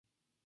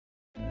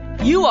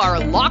You are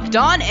Locked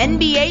On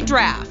NBA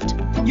Draft,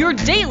 your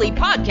daily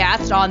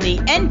podcast on the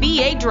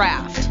NBA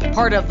Draft,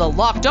 part of the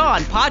Locked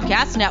On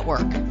Podcast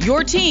Network,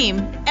 your team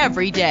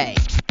every day.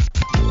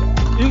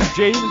 Is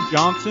Jalen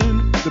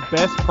Johnson the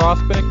best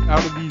prospect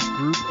out of these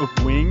group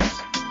of wings?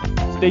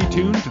 Stay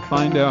tuned to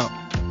find out.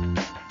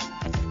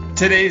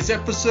 Today's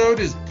episode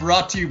is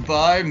brought to you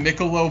by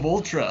Michelob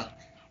Ultra.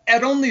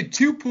 At only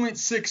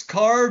 2.6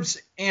 carbs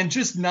and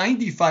just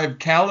 95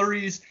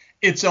 calories,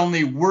 it's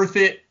only worth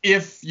it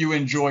if you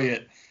enjoy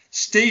it.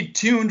 Stay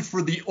tuned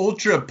for the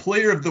Ultra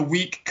Player of the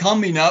Week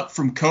coming up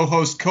from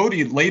co-host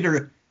Cody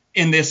later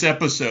in this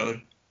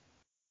episode.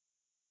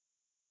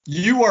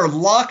 You are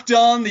locked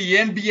on the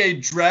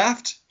NBA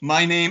Draft.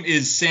 My name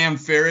is Sam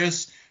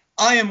Ferris.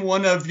 I am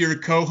one of your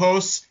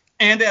co-hosts,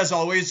 and as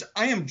always,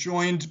 I am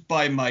joined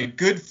by my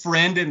good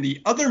friend and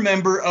the other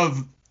member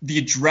of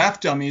the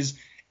Draft Dummies.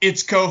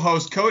 It's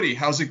co-host Cody.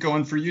 How's it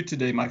going for you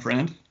today, my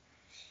friend?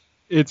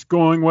 It's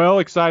going well.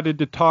 Excited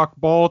to talk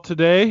ball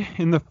today.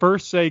 In the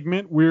first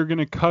segment, we're going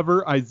to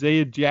cover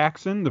Isaiah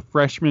Jackson, the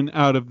freshman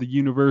out of the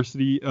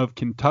University of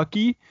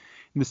Kentucky.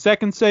 In the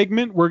second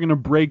segment, we're going to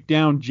break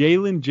down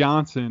Jalen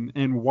Johnson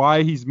and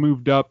why he's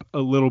moved up a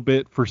little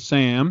bit for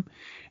Sam.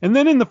 And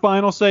then in the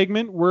final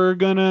segment, we're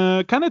going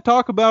to kind of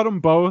talk about them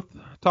both,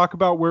 talk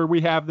about where we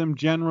have them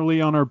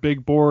generally on our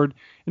big board,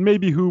 and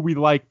maybe who we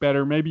like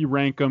better, maybe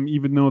rank them,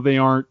 even though they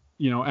aren't,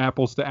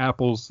 apples to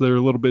apples. They're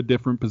a little bit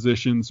different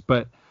positions.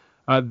 But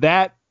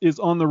that is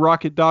on the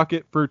Rocket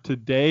Docket for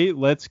today.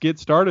 Let's get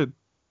started.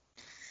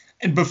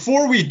 And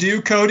before we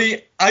do,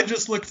 Cody, I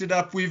just looked it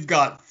up. We've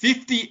got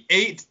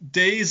 58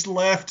 days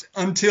left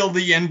until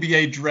the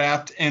NBA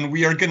draft, and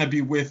we are going to be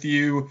with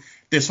you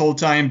this whole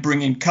time,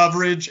 bringing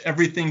coverage,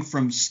 everything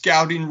from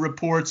scouting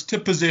reports to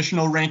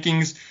positional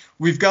rankings.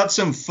 We've got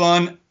some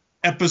fun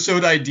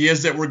episode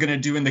ideas that we're going to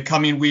do in the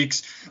coming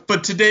weeks.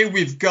 But today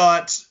we've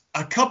got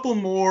a couple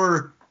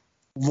more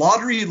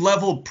lottery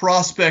level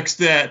prospects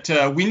that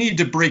we need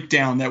to break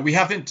down that we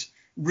haven't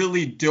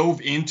really dove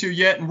into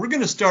yet. And we're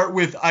going to start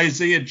with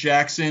Isaiah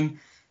Jackson.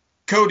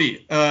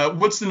 Cody,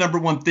 what's the number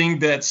one thing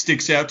that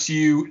sticks out to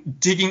you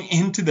digging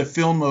into the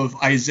film of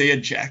Isaiah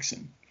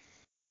Jackson?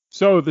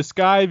 So the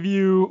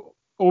Skyview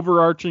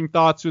overarching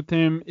thoughts with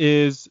him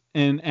is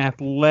an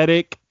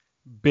athletic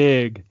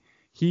big.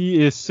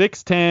 He is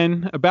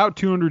 6'10", about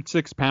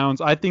 206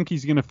 pounds. I think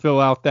he's going to fill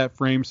out that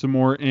frame some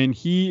more, and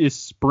he is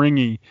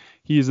springy.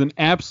 He is an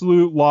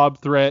absolute lob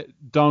threat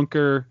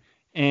dunker,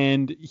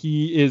 and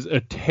he is a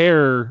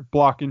terror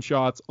blocking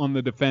shots on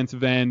the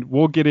defensive end.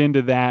 We'll get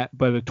into that,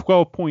 but a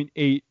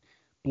 12.8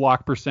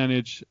 block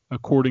percentage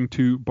according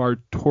to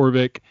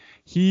Bartorvik.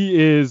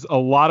 He is a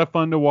lot of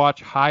fun to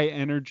watch, high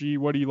energy.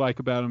 What do you like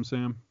about him,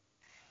 Sam?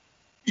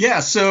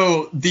 Yeah,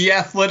 so the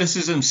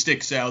athleticism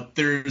sticks out.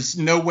 There's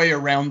no way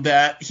around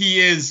that. He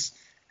is,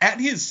 at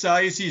his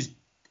size, he's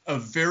a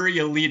very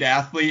elite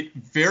athlete,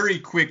 very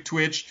quick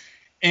twitch.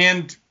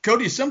 And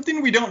Cody,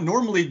 something we don't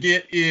normally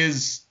get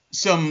is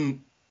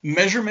some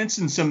measurements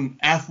and some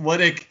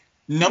athletic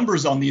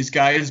numbers on these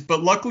guys.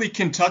 But luckily,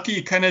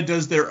 Kentucky kind of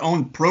does their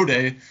own pro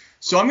day.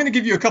 So I'm going to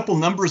give you a couple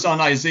numbers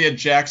on Isaiah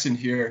Jackson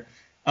here.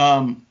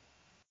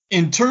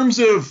 In terms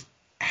of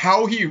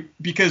how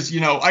because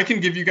I can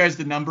give you guys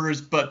the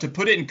numbers, but to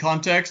put it in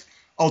context,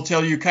 I'll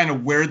tell you kind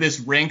of where this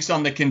ranks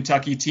on the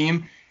Kentucky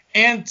team.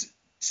 And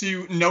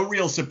to no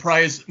real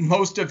surprise,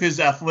 most of his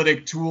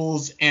athletic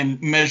tools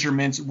and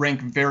measurements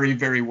rank very,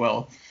 very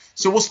well.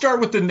 So we'll start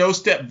with the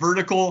no-step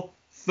vertical,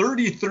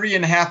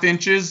 33.5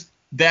 inches.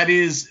 That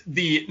is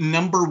the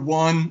number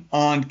one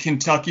on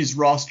Kentucky's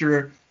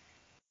roster.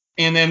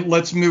 And then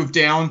let's move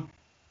down.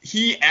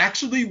 He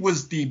actually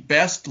was the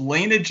best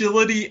lane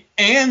agility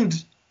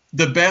and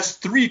the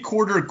best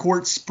three-quarter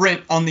court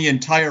sprint on the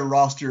entire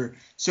roster.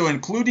 So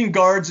including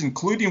guards,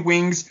 including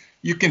wings,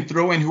 you can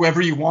throw in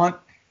whoever you want.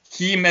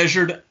 He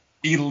measured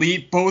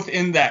elite both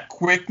in that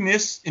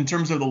quickness in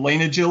terms of the lane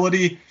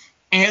agility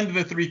and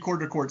the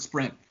three-quarter court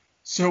sprint.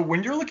 So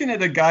when you're looking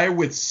at a guy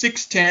with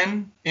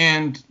 6'10",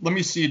 and let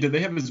me see, do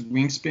they have his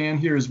wingspan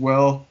here as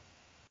well?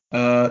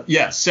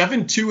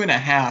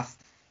 7'2.5".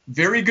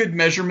 Very good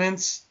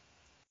measurements.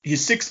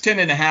 He's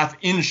 6'10.5"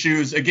 in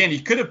shoes. Again, he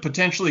could have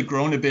potentially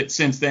grown a bit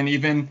since then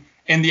even,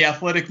 and the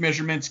athletic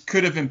measurements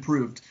could have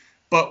improved.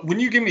 But when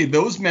you give me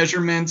those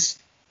measurements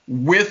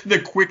with the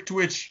quick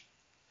twitch,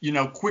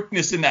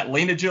 quickness in that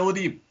lane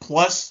agility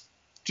plus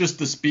just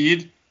the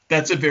speed,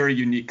 that's a very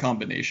unique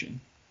combination.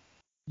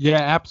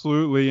 Yeah,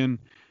 absolutely. And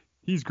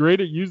he's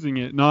great at using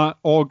it. Not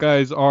all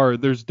guys are.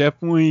 There's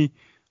definitely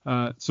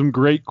some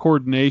great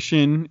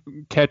coordination,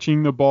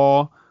 catching the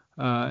ball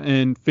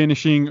and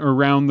finishing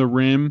around the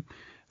rim.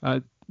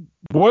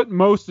 What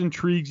most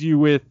intrigues you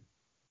with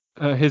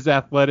his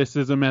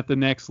athleticism at the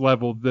next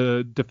level,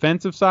 the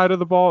defensive side of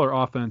the ball or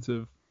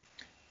offensive?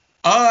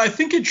 I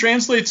think it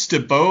translates to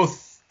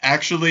both,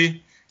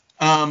 actually.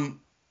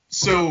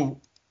 So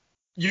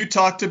you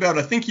talked about,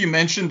 I think you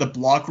mentioned the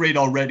block rate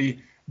already.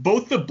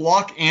 Both the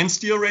block and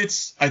steal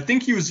rates, I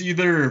think he was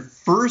either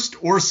first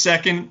or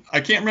second.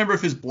 I can't remember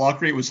if his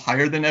block rate was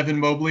higher than Evan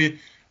Mobley,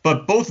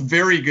 but both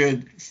very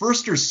good,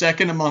 first or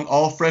second among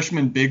all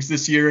freshman bigs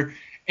this year.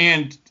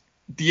 And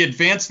the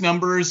advanced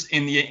numbers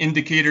and the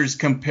indicators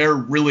compare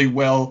really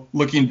well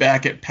looking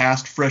back at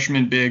past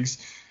freshman bigs.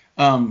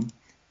 And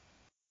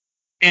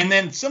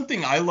then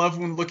something I love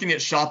when looking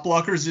at shot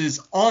blockers is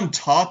on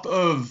top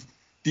of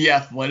the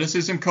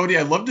athleticism, Cody,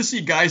 I love to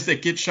see guys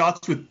that get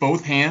shots with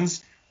both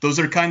hands. Those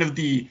are kind of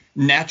the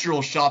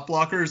natural shot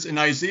blockers. And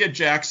Isaiah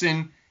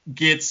Jackson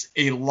gets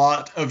a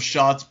lot of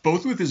shots,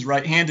 both with his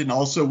right hand and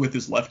also with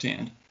his left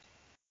hand.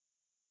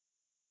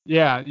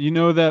 Yeah, you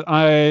know that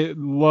I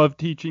love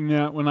teaching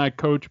that when I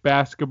coach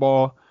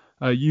basketball,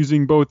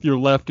 using both your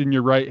left and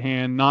your right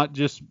hand, not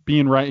just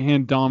being right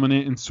hand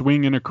dominant and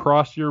swinging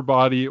across your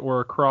body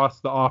or across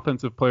the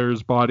offensive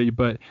player's body,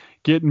 but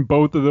getting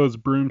both of those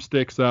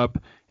broomsticks up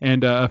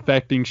and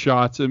affecting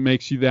shots. It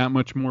makes you that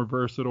much more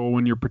versatile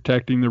when you're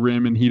protecting the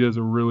rim, and he does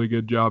a really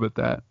good job at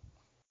that.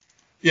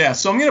 Yeah,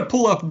 so I'm going to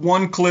pull up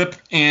one clip,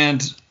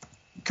 and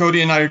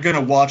Cody and I are going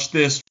to watch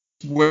this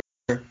where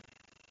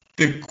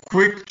the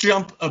quick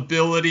jump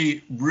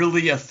ability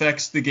really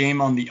affects the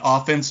game on the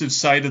offensive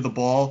side of the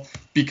ball,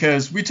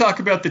 because we talk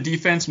about the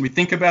defense and we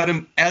think about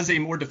him as a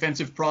more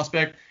defensive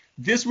prospect.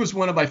 This was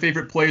one of my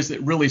favorite plays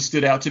that really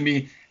stood out to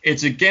me.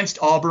 It's against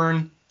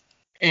Auburn,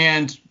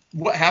 and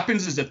what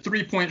happens is a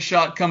three-point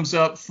shot comes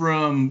up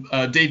from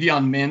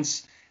Davion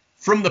Mintz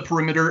from the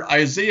perimeter.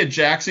 Isaiah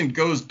Jackson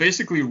goes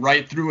basically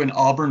right through an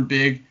Auburn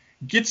big,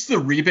 gets the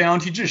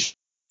rebound. He just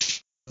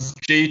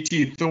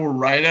JT throw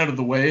right out of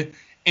the way,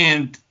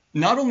 and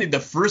not only the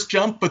first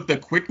jump, but the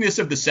quickness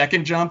of the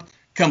second jump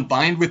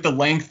combined with the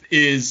length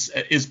is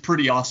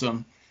pretty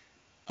awesome.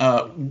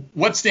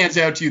 What stands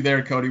out to you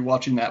there, Cody,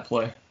 watching that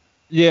play?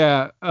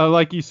 Yeah,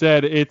 like you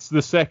said, it's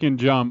the second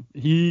jump.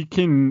 He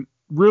can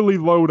really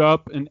load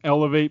up and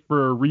elevate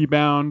for a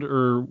rebound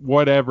or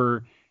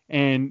whatever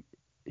and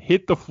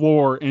hit the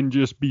floor and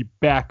just be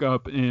back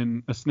up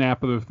in a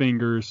snap of the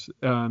fingers.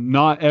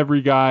 Not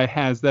every guy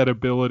has that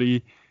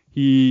ability.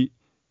 He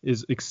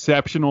is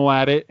exceptional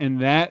at it, and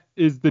that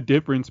is the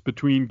difference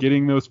between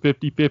getting those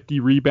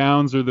 50-50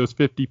 rebounds or those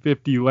 50-50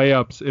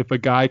 layups. If a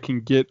guy can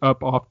get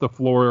up off the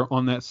floor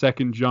on that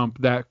second jump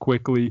that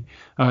quickly,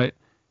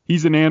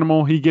 he's an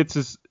animal. He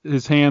gets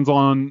his hands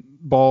on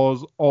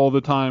balls all the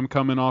time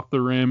coming off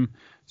the rim.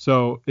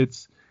 So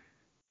that's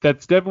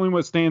definitely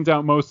what stands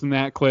out most in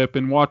that clip,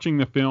 and watching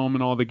the film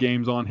and all the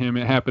games on him,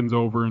 it happens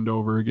over and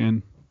over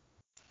again.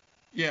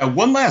 Yeah,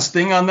 one last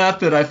thing on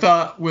that I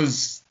thought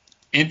was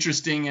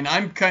interesting, and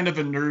I'm kind of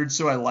a nerd,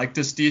 so I like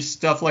to see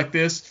stuff like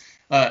this.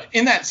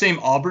 In that same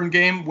Auburn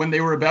game, when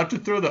they were about to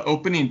throw the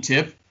opening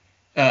tip,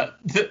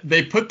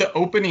 they put the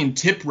opening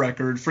tip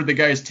record for the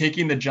guys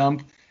taking the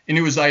jump, and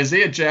it was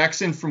Isaiah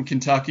Jackson from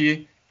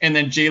Kentucky and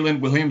then Jalen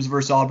Williams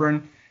versus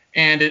Auburn.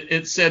 And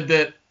it said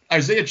that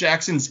Isaiah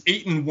Jackson's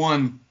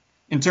 8-1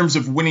 in terms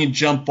of winning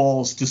jump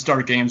balls to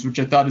start games, which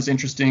I thought is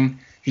interesting.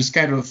 Just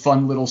kind of a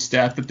fun little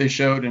stat that they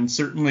showed, and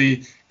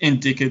certainly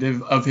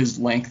indicative of his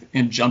length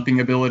and jumping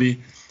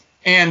ability.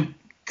 And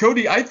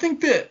Cody, I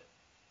think that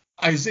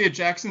Isaiah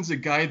Jackson's a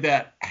guy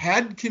that,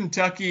 had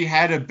Kentucky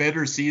had a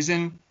better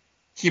season,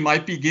 he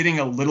might be getting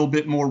a little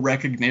bit more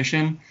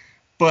recognition.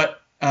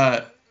 But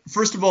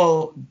first of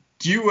all,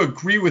 do you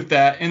agree with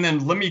that? And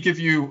then let me give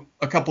you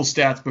a couple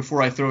stats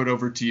before I throw it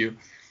over to you.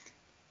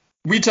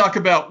 We talk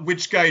about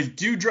which guys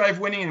do drive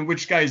winning and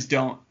which guys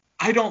don't.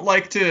 I don't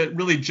like to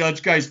really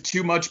judge guys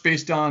too much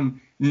based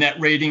on net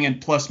rating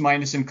and plus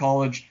minus in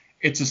college.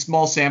 It's a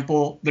small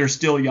sample. They're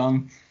still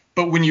young.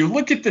 But when you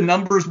look at the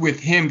numbers with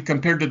him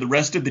compared to the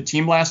rest of the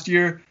team last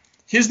year,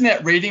 his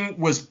net rating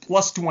was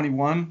plus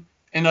 21.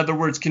 In other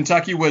words,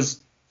 Kentucky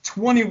was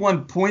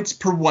 21 points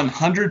per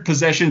 100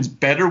 possessions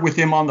better with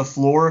him on the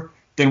floor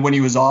than when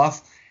he was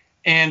off.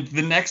 And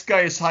the next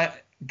guy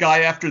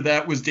after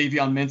that was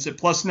Davion Mintz at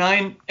plus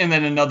 9, and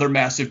then another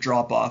massive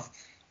drop-off.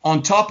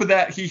 On top of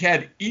that, he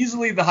had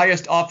easily the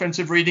highest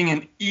offensive rating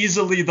and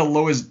easily the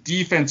lowest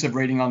defensive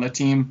rating on the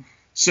team.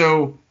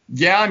 So,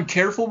 yeah, I'm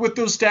careful with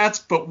those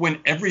stats, but when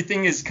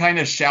everything is kind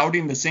of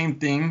shouting the same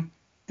thing,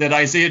 that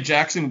Isaiah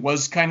Jackson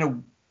was kind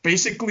of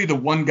basically the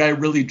one guy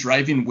really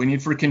driving winning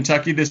for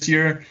Kentucky this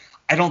year,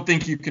 I don't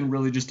think you can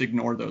really just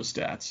ignore those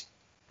stats.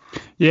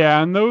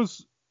 Yeah, and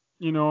those,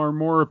 are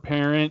more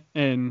apparent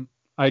and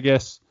I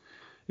guess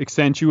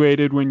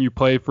accentuated when you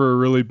play for a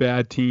really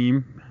bad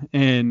team.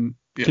 And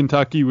yeah.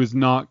 Kentucky was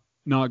not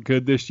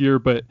good this year,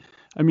 but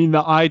I mean,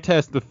 the eye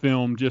test, the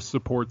film just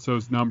supports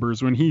those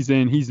numbers. When he's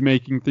in, he's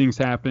making things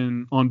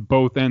happen on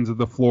both ends of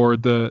the floor.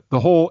 The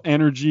whole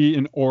energy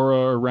and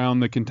aura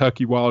around the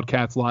Kentucky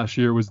Wildcats last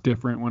year was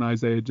different when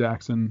Isaiah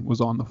Jackson was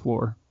on the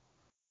floor.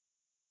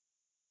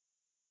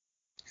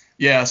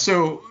 Yeah,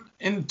 so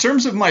in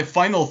terms of my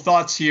final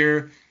thoughts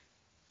here,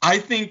 I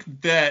think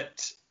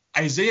that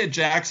Isaiah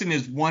Jackson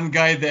is one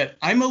guy that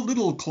I'm a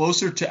little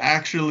closer to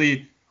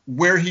actually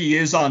where he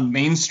is on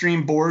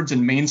mainstream boards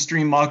and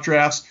mainstream mock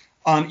drafts.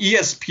 On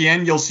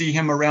ESPN, you'll see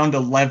him around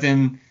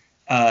 11,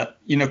 kind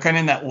of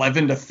in that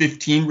 11 to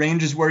 15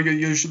 range is where you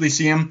usually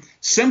see him.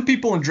 Some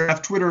people in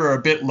draft Twitter are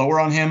a bit lower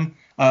on him,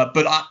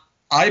 but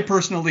I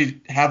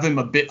personally have him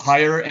a bit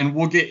higher, and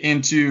we'll get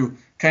into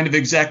kind of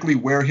exactly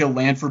where he'll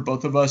land for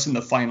both of us in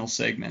the final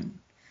segment.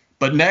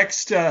 But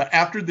next,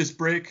 after this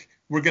break,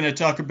 we're going to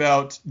talk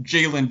about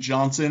Jalen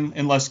Johnson.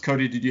 Unless,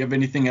 Cody, did you have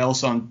anything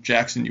else on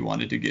Jackson you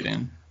wanted to get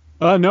in?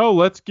 No,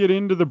 let's get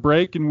into the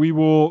break, and we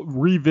will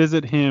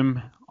revisit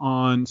him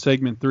on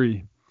segment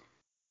 3.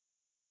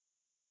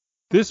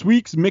 This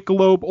week's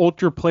Michelob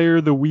Ultra Player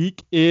of the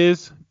Week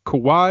is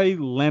Kawhi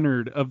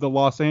Leonard of the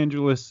Los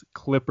Angeles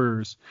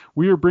Clippers.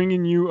 We are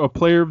bringing you a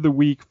Player of the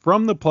Week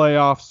from the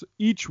playoffs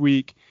each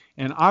week,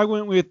 and I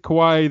went with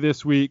Kawhi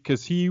this week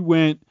because he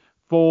went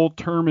full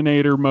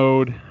Terminator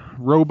mode,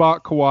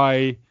 robot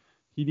Kawhi.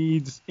 He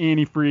needs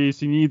antifreeze,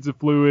 he needs the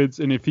fluids,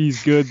 and if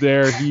he's good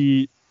there,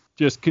 he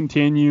just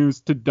continues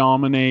to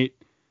dominate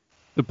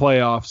the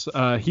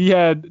playoffs. He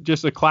had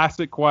just a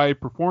classic Kawhi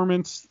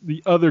performance.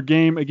 The other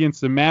game against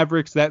the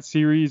Mavericks, that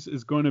series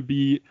is going to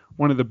be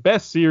one of the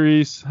best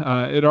series.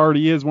 It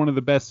already is one of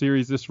the best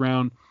series this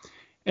round.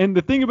 And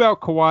the thing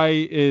about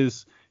Kawhi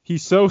is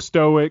he's so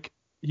stoic.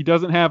 He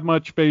doesn't have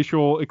much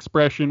facial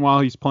expression while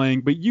he's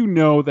playing, but you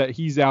know that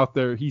he's out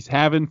there. He's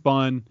having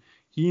fun.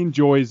 He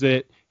enjoys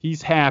it.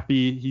 He's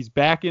happy. He's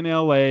back in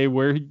LA,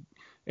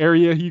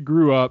 area he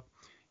grew up.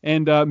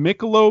 And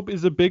Michelob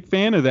is a big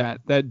fan of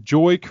that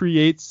joy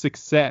creates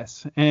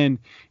success, and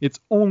it's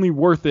only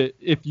worth it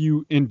if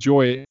you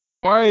enjoy it.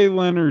 Kawhi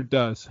Leonard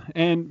does.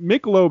 And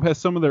Michelob has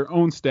some of their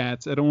own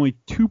stats at only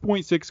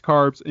 2.6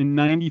 carbs and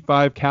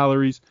 95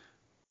 calories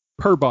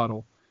per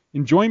bottle.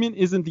 Enjoyment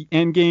isn't the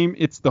end game,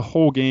 it's the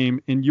whole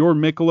game, and your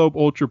Michelob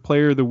Ultra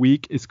Player of the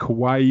Week is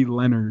Kawhi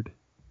Leonard.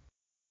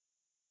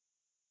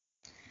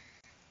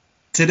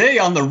 Today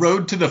on the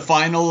road to the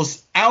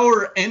finals,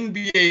 our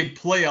NBA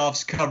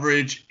playoffs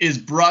coverage is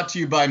brought to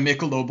you by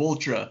Michelob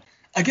Ultra.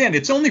 Again,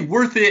 it's only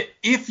worth it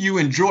if you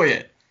enjoy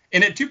it.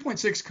 And at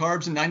 2.6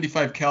 carbs and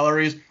 95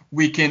 calories,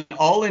 we can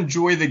all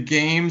enjoy the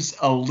games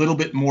a little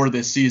bit more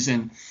this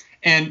season.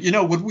 And,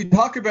 when we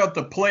talk about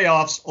the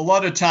playoffs, a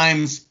lot of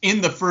times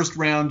in the first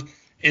round,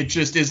 it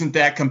just isn't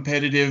that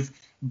competitive.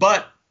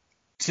 But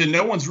to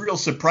no one's real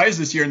surprise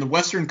this year in the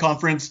Western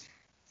Conference,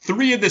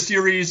 3 of the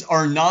series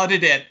are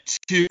knotted at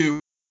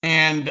 2,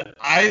 and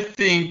I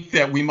think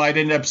that we might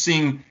end up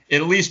seeing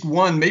at least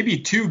 1, maybe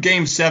 2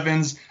 Game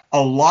 7s.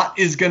 A lot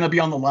is going to be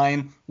on the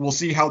line. We'll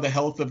see how the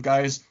health of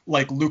guys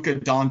like Luka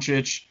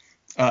Doncic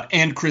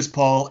and Chris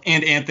Paul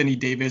and Anthony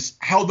Davis,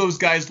 how those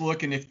guys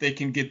look and if they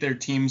can get their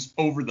teams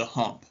over the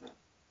hump.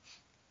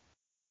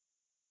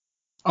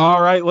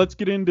 All right, let's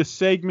get into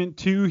segment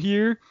 2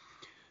 here.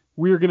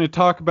 We're going to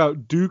talk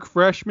about Duke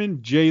freshman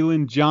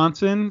Jalen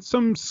Johnson.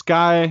 Some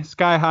sky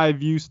high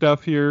view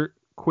stuff here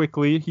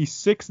quickly. He's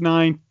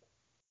 6'9",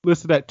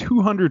 listed at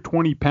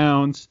 220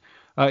 pounds.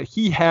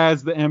 He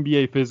has the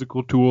NBA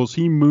physical tools.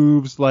 He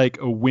moves like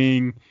a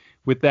wing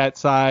with that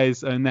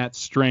size and that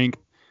strength.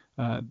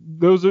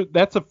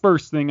 That's the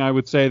first thing I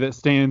would say that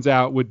stands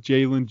out with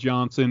Jalen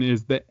Johnson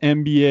is the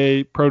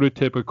NBA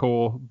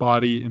prototypical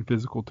body and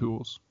physical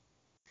tools.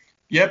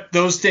 Yep,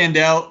 those stand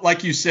out.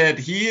 Like you said,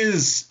 he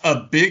is a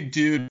big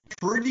dude,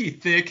 pretty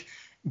thick,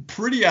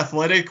 pretty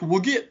athletic. We'll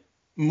get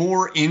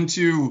more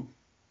into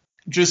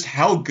just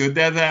how good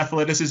that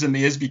athleticism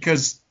is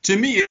because to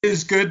me it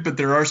is good, but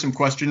there are some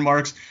question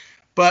marks.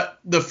 But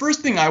the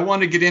first thing I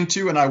want to get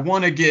into, and I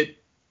want to get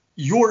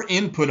your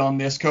input on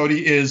this,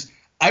 Cody, is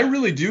I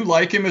really do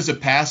like him as a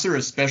passer,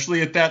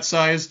 especially at that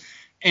size.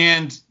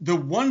 And the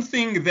one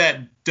thing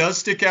that does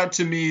stick out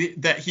to me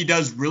that he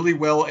does really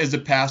well as a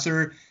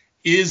passer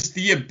is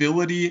the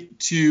ability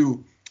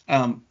to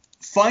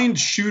find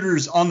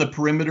shooters on the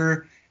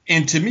perimeter.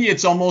 And to me,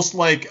 it's almost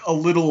like a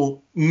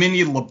little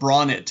mini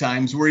LeBron at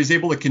times where he's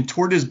able to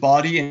contort his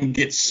body and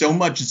get so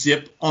much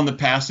zip on the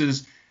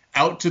passes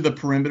out to the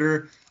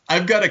perimeter.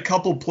 I've got a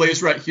couple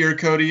plays right here,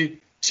 Cody,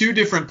 2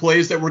 different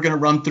plays that we're going to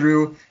run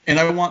through. And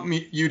I want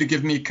you to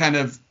give me kind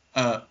of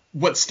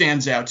what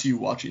stands out to you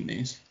watching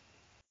these.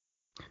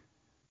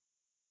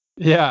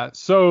 Yeah,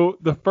 so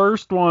the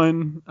first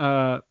one,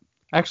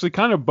 actually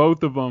kind of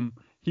both of them,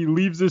 he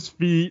leaves his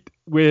feet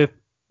with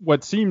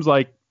what seems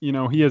like,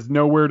 he has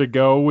nowhere to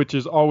go, which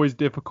is always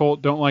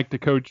difficult. Don't like to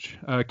coach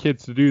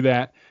kids to do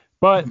that.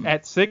 But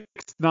at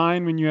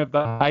 6'9", when you have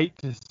the height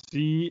to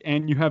see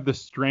and you have the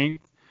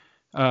strength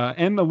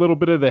and a little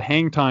bit of the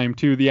hang time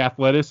too, the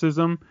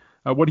athleticism,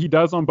 what he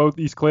does on both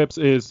these clips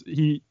is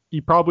he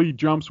probably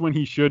jumps when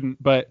he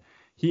shouldn't, but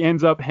he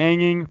ends up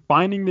hanging,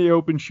 finding the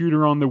open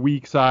shooter on the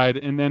weak side,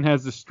 and then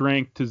has the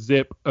strength to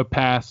zip a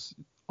pass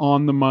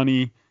on the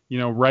money,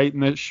 right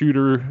in that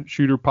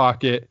shooter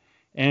pocket.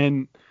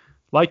 And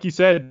like you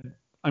said,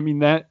 I mean,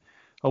 that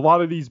a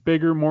lot of these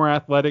bigger, more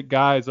athletic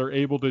guys are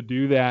able to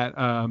do that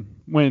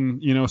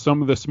when,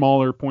 some of the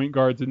smaller point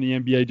guards in the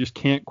NBA just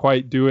can't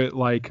quite do it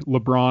like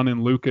LeBron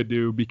and Luka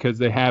do because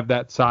they have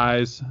that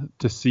size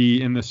to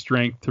see and the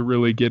strength to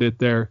really get it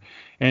there.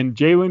 And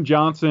Jalen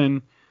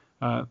Johnson,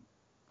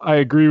 I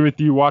agree with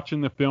you.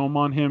 Watching the film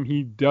on him,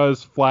 he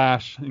does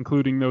flash,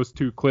 including those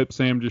 2 clips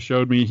Sam just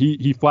showed me.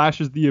 He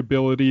flashes the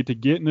ability to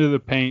get into the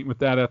paint with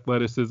that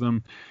athleticism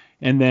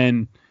and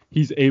then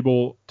he's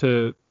able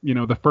to,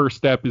 the first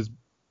step is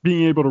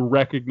being able to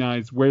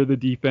recognize where the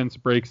defense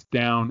breaks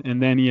down,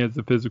 and then he has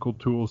the physical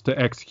tools to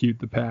execute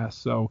the pass.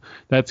 So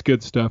that's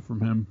good stuff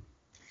from him.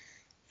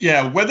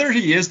 Yeah, whether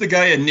he is the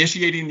guy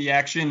initiating the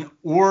action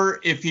or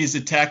if he's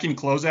attacking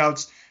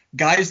closeouts,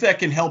 guys that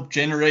can help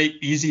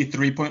generate easy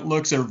three-point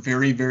looks are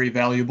very, very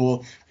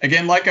valuable.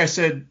 Again, like I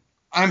said,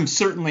 I'm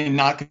certainly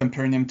not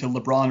comparing him to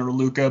LeBron or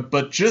Luka,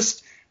 but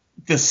just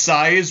the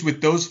size with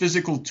those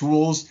physical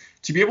tools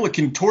to be able to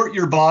contort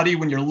your body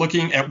when you're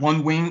looking at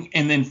one wing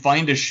and then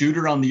find a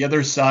shooter on the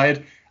other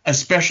side,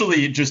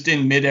 especially just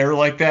in midair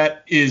like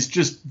that, is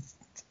just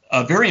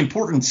a very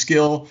important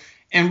skill.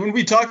 And when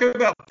we talk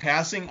about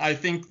passing, I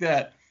think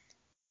that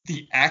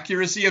the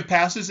accuracy of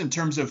passes in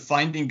terms of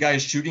finding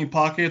guys shooting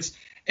pockets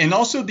and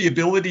also the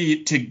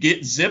ability to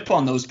get zip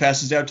on those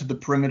passes out to the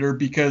perimeter,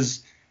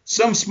 because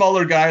some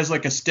smaller guys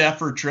like a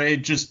Steph or Trey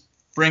just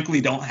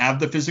frankly don't have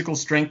the physical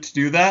strength to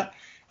do that.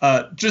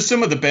 Just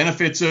some of the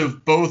benefits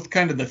of both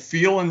kind of the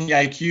feel and the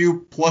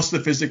IQ plus the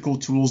physical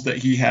tools that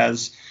he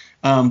has.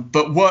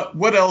 But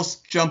what else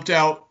jumped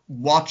out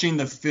watching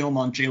the film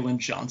on Jalen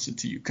Johnson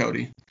to you,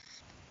 Cody?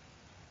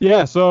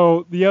 Yeah,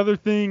 so the other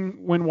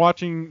thing when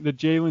watching the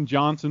Jalen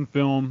Johnson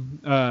film,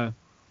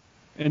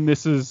 and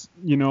this is,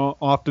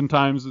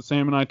 oftentimes that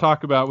Sam and I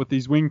talk about with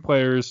these wing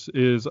players,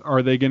 is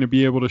are they going to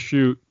be able to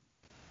shoot?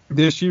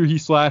 This year he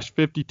slashed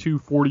 52,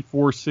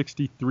 44,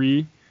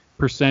 63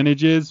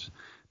 percentages.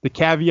 The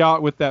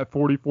caveat with that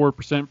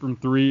 44% from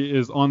three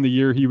is on the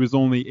year he was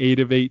only 8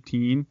 of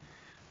 18.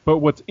 But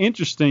what's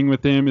interesting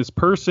with him is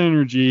per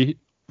synergy,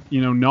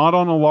 not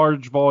on a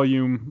large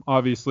volume,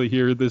 obviously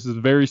here. This is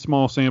a very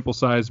small sample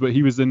size, but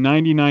he was the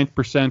 99th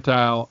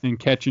percentile in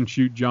catch and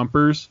shoot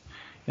jumpers.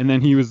 And then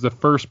he was the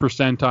first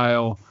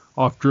percentile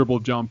off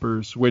dribble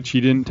jumpers, which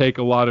he didn't take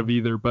a lot of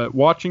either. But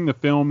watching the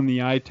film and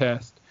the eye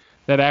test,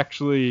 that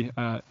actually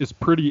is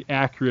pretty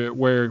accurate,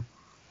 where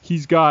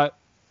he's got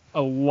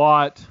a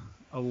lot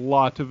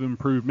of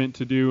improvement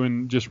to do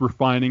and just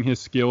refining his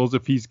skills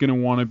if he's going to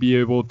want to be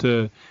able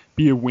to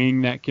be a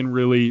wing that can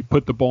really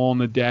put the ball on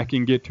the deck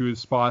and get to his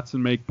spots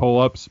and make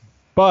pull-ups.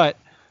 But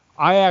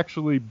I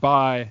actually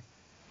buy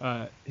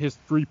his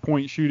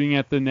three-point shooting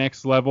at the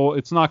next level.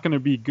 It's not going to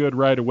be good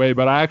right away,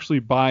 but I actually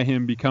buy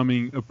him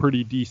becoming a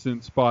pretty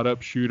decent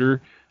spot-up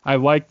shooter. I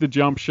like the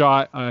jump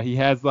shot. He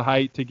has the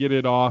height to get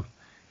it off.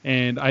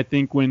 And I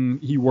think when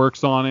he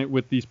works on it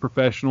with these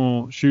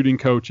professional shooting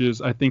coaches,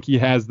 I think he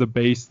has the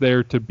base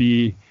there to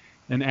be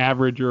an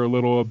average or a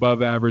little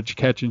above average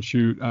catch and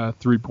shoot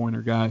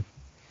three-pointer guy.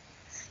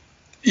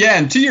 Yeah,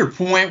 and to your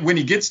point, when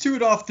he gets to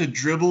it off the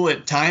dribble,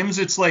 at times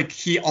it's like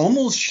he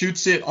almost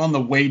shoots it on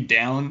the way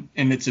down,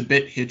 and it's a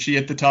bit hitchy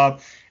at the top.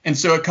 And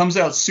so it comes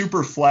out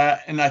super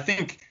flat. And I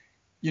think,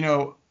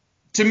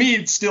 to me,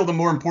 it's still the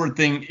more important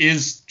thing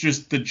is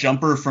just the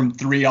jumper from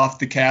three off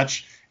the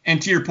catch. And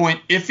to your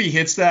point, if he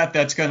hits that,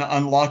 that's going to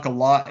unlock a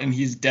lot, and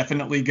he's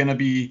definitely going to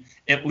be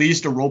at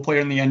least a role player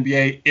in the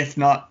NBA, if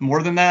not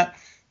more than that.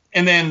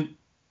 And then,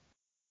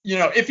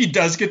 if he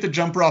does get the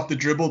jumper off the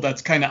dribble,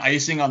 that's kind of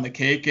icing on the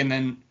cake. And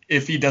then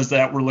if he does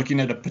that, we're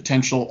looking at a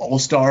potential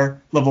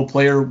all-star level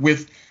player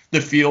with the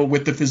feel,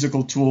 with the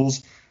physical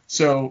tools.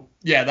 So,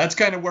 yeah, that's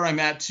kind of where I'm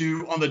at,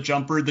 too, on the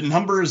jumper. The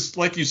numbers,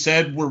 like you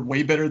said, were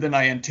way better than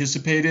I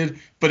anticipated,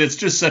 but it's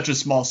just such a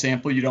small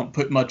sample. You don't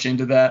put much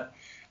into that.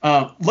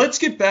 Let's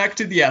get back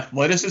to the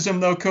athleticism,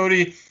 though,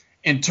 Cody,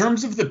 in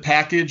terms of the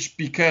package,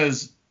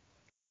 because,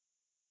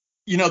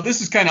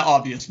 this is kind of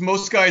obvious.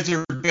 Most guys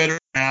are better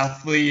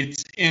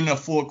athletes in a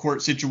full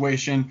court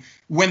situation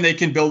when they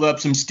can build up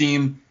some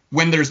steam,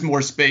 when there's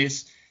more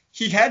space.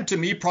 He had, to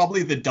me,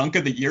 probably the dunk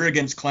of the year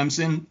against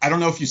Clemson. I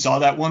don't know if you saw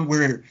that one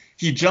where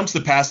he jumps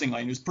the passing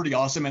lane. It was pretty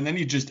awesome. And then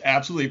he just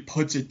absolutely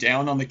puts it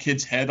down on the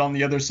kid's head on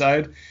the other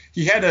side.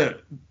 He had a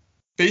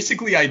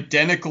basically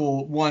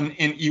identical one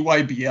in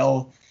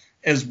EYBL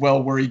as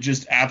well, where he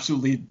just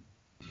absolutely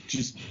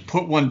just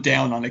put one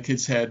down on a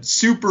kid's head.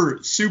 Super,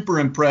 super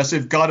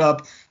impressive. Got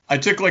up. I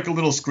took like a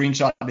little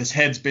screenshot. His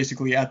head's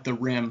basically at the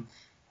rim.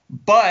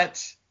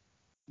 But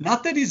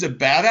not that he's a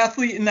bad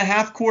athlete in the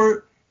half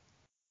court,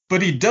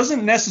 but he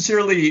doesn't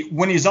necessarily,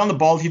 when he's on the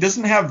ball, he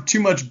doesn't have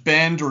too much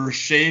bend or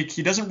shake.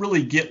 He doesn't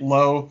really get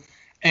low.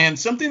 And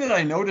something that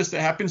I noticed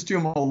that happens to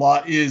him a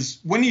lot is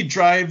when he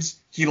drives,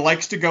 he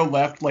likes to go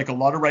left like a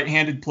lot of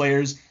right-handed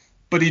players,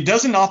 but he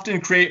doesn't often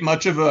create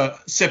much of a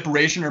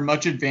separation or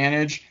much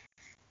advantage.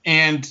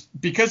 And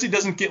because he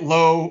doesn't get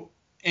low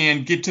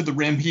and get to the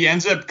rim, he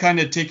ends up kind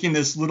of taking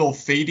this little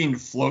fading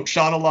float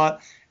shot a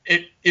lot.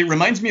 It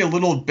reminds me a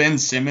little of Ben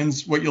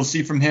Simmons, what you'll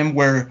see from him,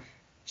 where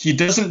he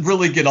doesn't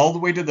really get all the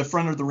way to the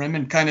front of the rim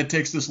and kind of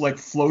takes this like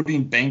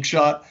floating bank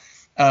shot.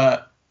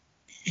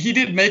 He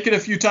did make it a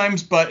few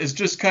times, but it's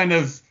just kind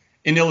of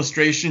an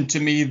illustration to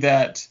me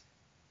that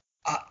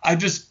I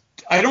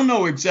don't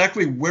know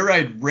exactly where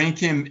I'd rank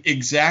him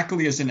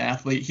exactly as an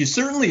athlete. He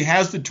certainly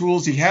has the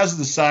tools. He has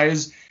the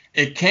size.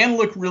 It can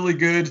look really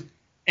good.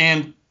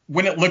 And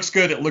when it looks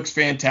good, it looks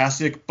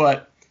fantastic.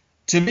 But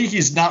to me,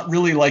 he's not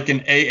really like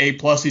an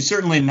AA+. He's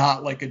certainly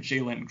not like a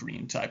Jalen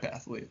Green type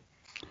athlete.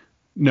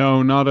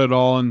 No, not at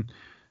all. And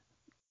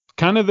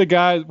kind of the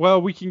guy,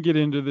 well, we can get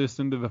into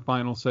the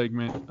final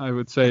segment, I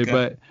would say,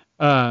 okay.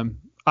 But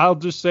I'll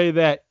just say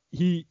that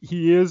he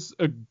is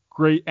a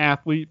great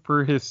athlete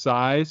for his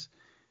size,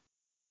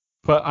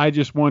 but I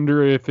just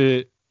wonder if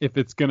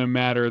it's going to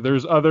matter.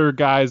 There's other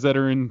guys that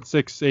are in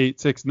 6'8",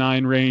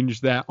 6'9"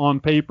 range that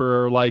on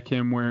paper are like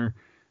him, where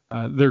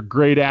they're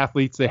great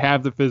athletes. They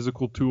have the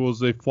physical tools.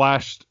 They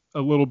flashed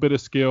a little bit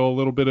of skill, a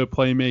little bit of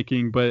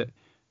playmaking, but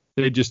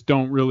they just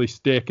don't really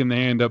stick, and they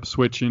end up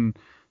switching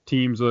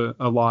teams a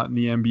lot in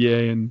the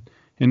NBA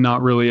and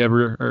not really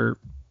ever, or,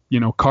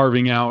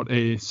 carving out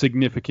a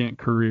significant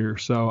career.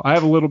 So I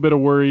have a little bit of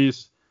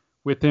worries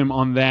with him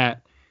on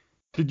that.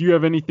 Did you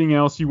have anything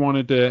else you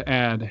wanted to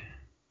add?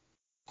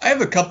 I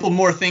have a couple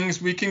more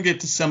things. We can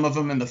get to some of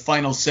them in the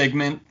final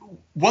segment.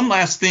 One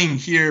last thing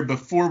here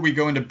before we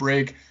go into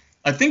break.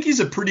 I think he's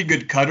a pretty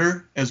good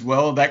cutter as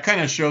well. That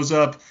kind of shows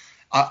up.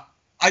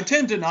 I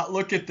tend to not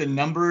look at the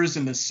numbers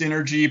and the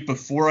synergy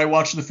before I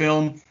watch the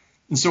film.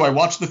 And so I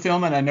watched the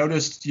film and I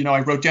noticed,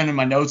 I wrote down in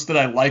my notes that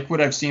I like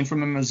what I've seen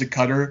from him as a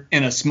cutter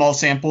in a small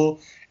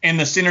sample. And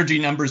the synergy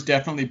numbers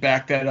definitely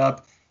back that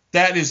up.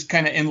 That is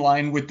kind of in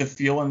line with the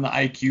feel and the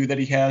IQ that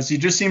he has. He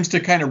just seems to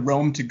kind of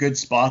roam to good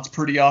spots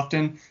pretty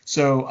often.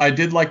 So I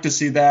did like to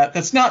see that.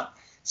 That's not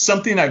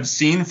something I've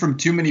seen from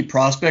too many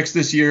prospects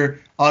this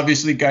year.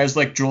 Obviously, guys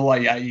like Joel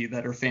Ayayi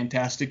that are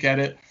fantastic at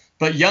it.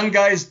 But young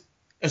guys,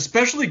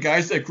 especially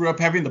guys that grew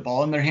up having the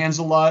ball in their hands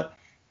a lot,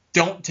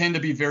 don't tend to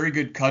be very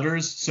good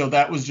cutters. So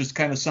that was just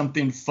kind of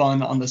something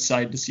fun on the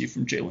side to see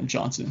from Jalen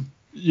Johnson.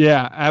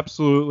 Yeah,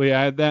 absolutely.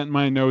 I had that in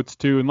my notes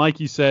too. And like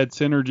you said,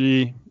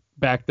 synergy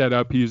back that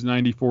up. He was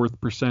 94th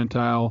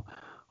percentile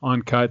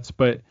on cuts.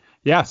 But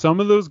yeah, some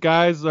of those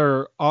guys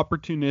are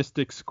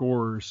opportunistic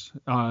scorers.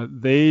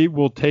 They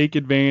will take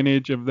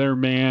advantage of their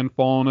man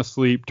falling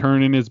asleep,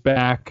 turning his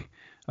back,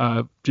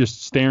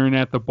 just staring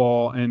at the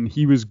ball. And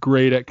he was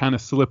great at kind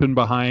of slipping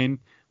behind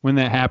when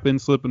that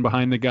happened, slipping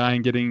behind the guy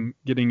and getting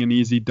an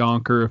easy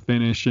dunk or a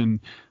finish.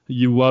 And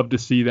you love to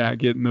see that,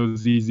 getting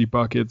those easy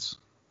buckets.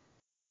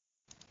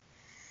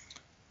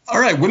 All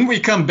right, when we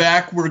come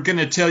back, we're going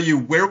to tell you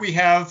where we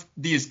have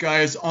these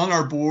guys on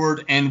our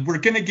board, and we're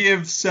going to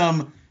give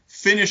some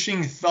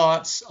finishing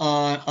thoughts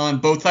on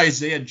both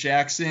Isaiah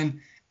Jackson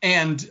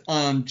and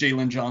on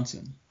Jalen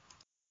Johnson.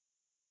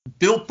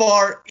 Built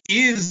Bar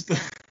is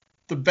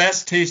the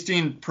best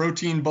tasting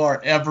protein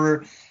bar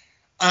ever.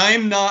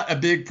 I'm not a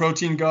big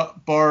protein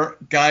bar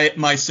guy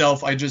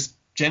myself. I just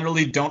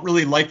generally don't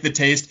really like the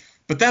taste.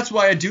 But that's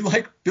why I do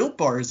like Built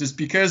Bars, is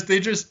because they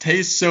just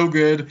taste so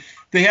good.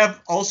 They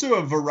have also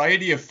a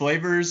variety of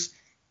flavors.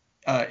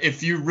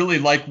 If you really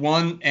like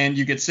one and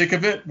you get sick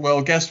of it,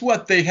 well, guess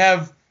what? They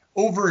have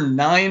over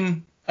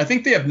 9. I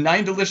think they have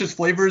 9 delicious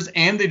flavors,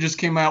 and they just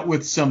came out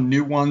with some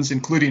new ones,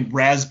 including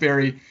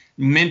raspberry,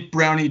 mint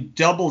brownie,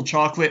 double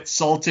chocolate,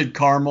 salted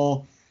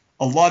caramel.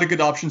 A lot of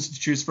good options to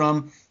choose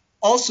from.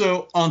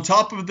 Also, on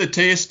top of the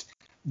taste,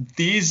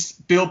 these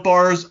Built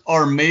Bars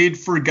are made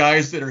for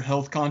guys that are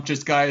health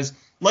conscious guys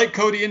like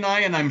Cody and I,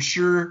 and I'm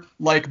sure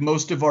like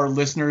most of our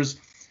listeners.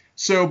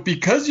 So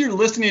because you're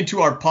listening to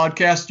our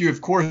podcast, you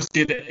of course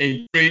get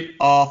a great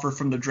offer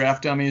from the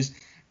Draft Dummies.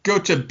 Go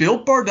to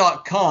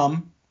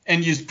BuiltBar.com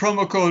and use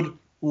promo code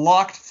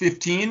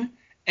LOCKED15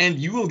 and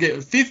you will get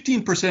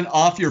 15%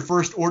 off your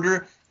first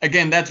order.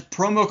 Again, that's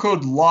promo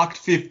code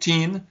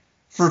LOCKED15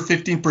 for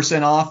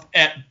 15% off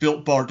at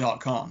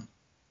BuiltBar.com.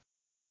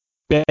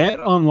 Bet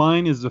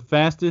Online is the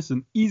fastest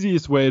and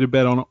easiest way to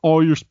bet on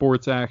all your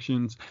sports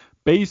actions.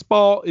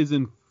 Baseball is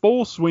in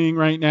full swing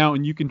right now,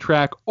 and you can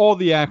track all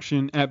the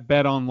action at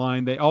Bet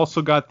Online. They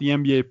also got the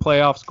NBA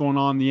playoffs going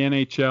on, the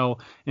NHL,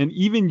 and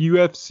even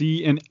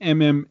UFC and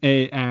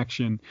MMA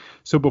action.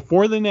 So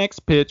before the next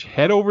pitch,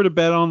 head over to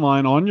Bet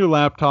Online on your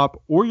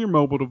laptop or your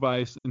mobile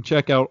device and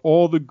check out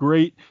all the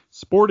great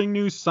sporting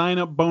news,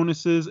 sign-up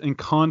bonuses, and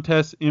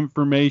contest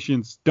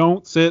information.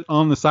 Don't sit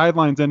on the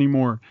sidelines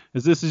anymore,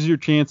 as this is your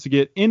chance to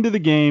get into the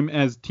game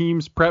as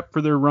teams prep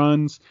for their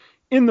runs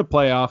in the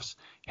playoffs.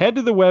 Head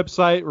to the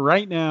website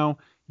right now,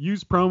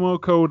 use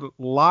promo code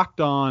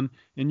LOCKEDON,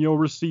 and you'll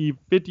receive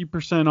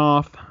 50%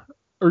 off,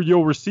 or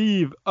you'll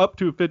receive up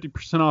to a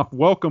 50% off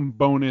welcome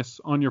bonus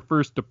on your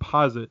first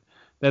deposit.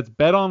 That's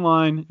Bet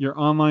Online, your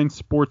online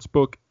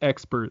sportsbook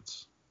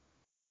experts.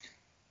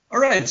 All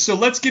right, so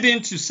let's get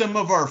into some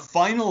of our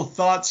final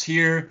thoughts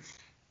here.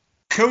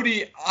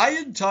 Cody, I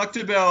had talked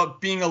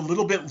about being a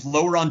little bit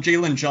lower on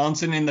Jalen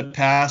Johnson in the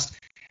past.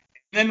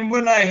 Then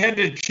when I had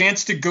a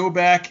chance to go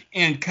back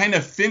and kind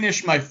of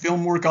finish my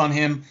film work on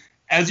him,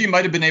 as you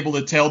might have been able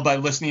to tell by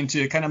listening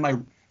to kind of my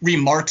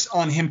remarks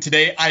on him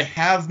today, I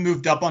have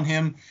moved up on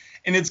him.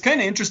 And it's kind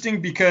of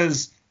interesting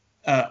because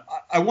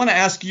I want to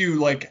ask you,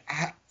 like,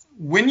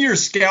 when you're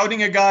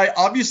scouting a guy,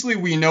 obviously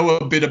we know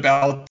a bit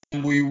about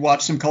him. We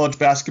watch some college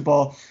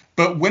basketball.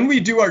 But when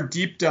we do our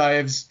deep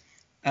dives,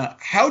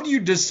 how do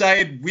you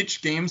decide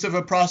which games of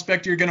a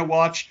prospect you're going to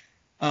watch?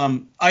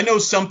 I know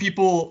some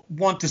people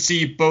want to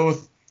see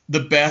both the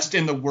best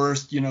and the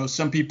worst. You know,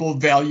 some people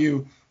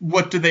value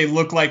what do they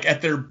look like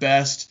at their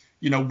best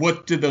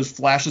what did those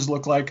flashes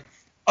look like?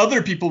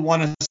 Other people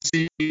want to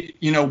see,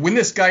 when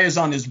this guy is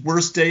on his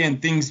worst day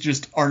and things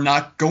just are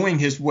not going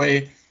his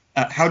way,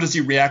 how does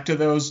he react to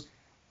those?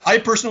 I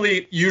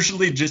personally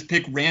usually just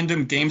pick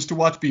random games to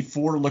watch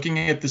before looking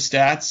at the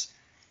stats.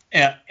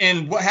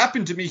 And what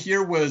happened to me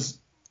here was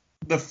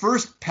the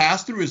first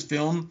pass through his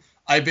film,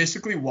 I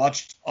basically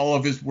watched all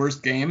of his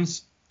worst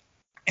games.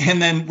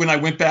 And then when I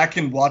went back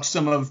and watched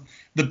some of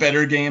the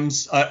better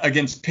games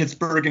against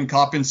Pittsburgh and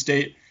Coppin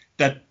State,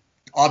 that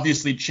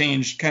obviously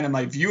changed kind of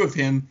my view of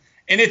him.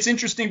 And it's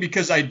interesting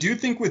because I do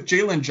think with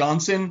Jalen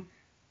Johnson,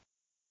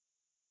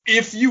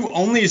 if you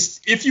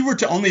were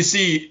to only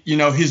see,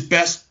 his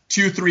best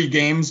 2-3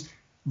 games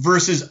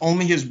versus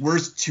only his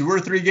worst 2 or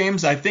 3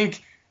 games, I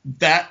think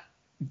that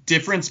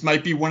difference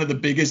might be one of the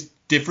biggest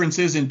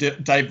differences and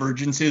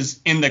divergences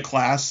in the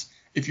class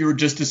if you were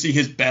just to see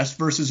his best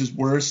versus his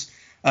worst.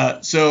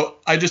 So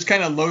I just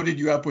kind of loaded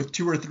you up with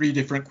 2 or 3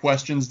 different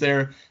questions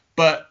there.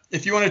 But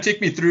if you want to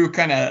take me through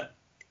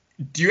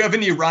do you have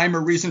any rhyme or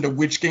reason to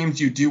which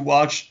games you do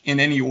watch in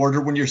any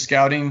order when you're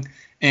scouting,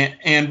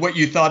 and what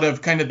you thought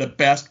of kind of the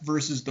best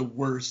versus the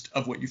worst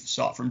of what you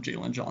saw from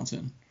Jalen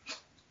Johnson?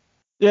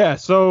 Yeah,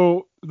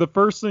 so the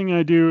first thing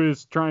I do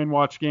is try and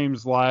watch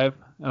games live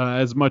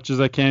as much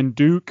as I can.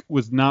 Duke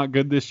was not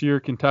good this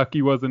year.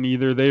 Kentucky wasn't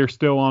either. They are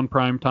still on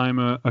prime time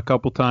a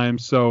couple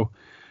times. So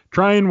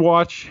try and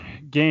watch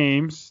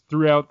games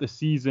throughout the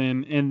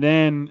season. And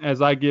then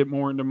as I get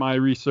more into my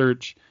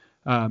research,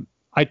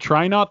 I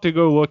try not to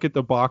go look at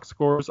the box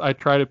scores. I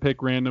try to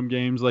pick random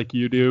games like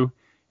you do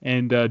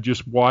and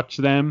just watch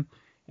them.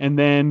 And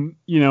then,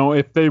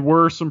 if they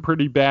were some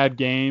pretty bad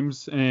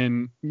games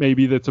and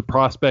maybe that's a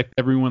prospect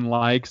everyone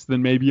likes,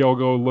 then maybe I'll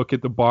go look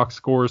at the box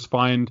scores,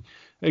 find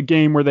a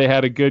game where they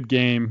had a good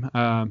game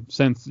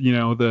since,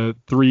 the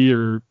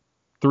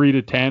 3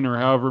 to 10 or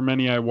however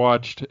many I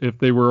watched, if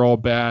they were all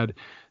bad,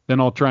 then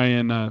I'll try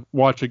and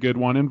watch a good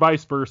one, and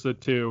vice versa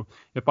too.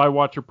 If I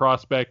watch a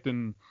prospect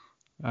and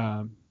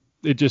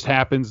it just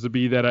happens to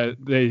be that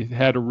they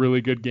had a really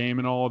good game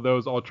in all of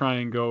those, I'll try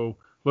and go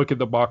look at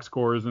the box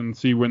scores and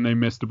see when they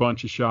missed a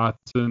bunch of shots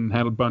and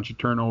had a bunch of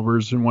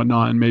turnovers and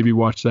whatnot, and maybe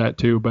watch that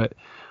too. But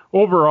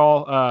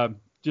overall,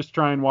 just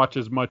try and watch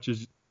as much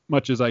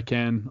as I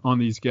can on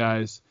these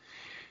guys.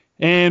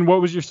 And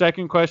what was your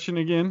second question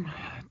again?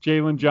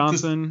 Jalen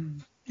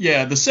Johnson?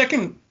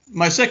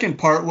 My second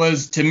part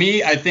was, to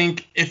me, I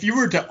think if you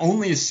were to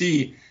only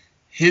see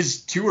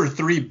his 2 or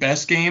 3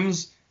 best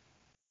games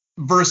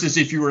versus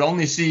if you were to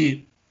only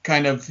see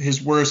kind of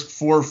his worst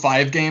 4 or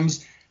 5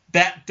 games,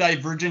 that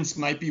divergence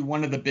might be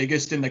one of the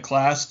biggest in the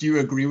class. Do you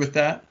agree with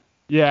that?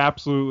 Yeah,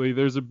 absolutely.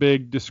 There's a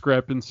big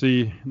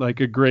discrepancy,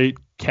 like a great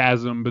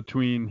chasm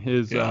between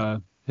his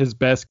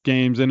best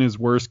games and his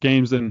worst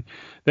games. And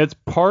that's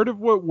part of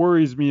what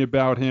worries me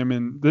about him.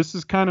 And this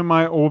is kind of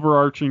my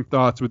overarching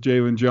thoughts with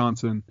Jalen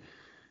Johnson.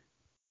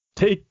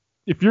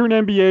 If you're an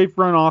NBA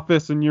front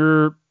office and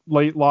you're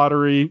late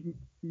lottery,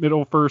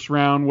 middle first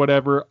round,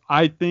 whatever,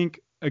 I think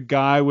a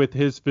guy with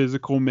his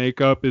physical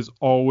makeup is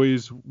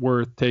always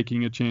worth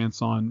taking a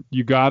chance on.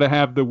 You got to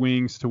have the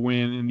wings to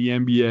win in the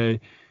NBA.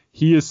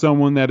 He is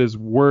someone that is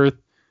worth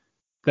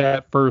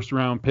that first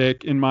round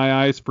pick in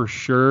my eyes for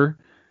sure.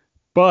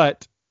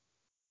 But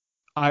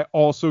I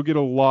also get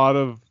a lot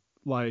of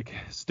like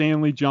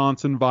Stanley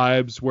Johnson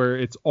vibes where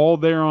it's all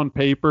there on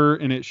paper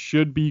and it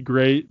should be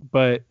great,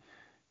 but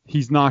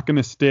he's not going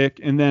to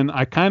stick. And then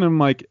I kind of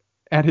like,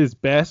 at his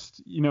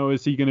best,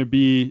 is he going to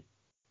be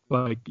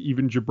like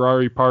even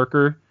Jabari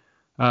Parker?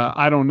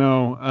 I don't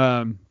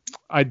know.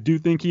 I do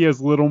think he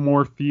has a little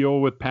more feel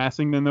with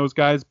passing than those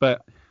guys,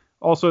 but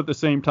also at the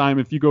same time,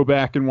 if you go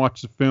back and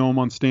watch the film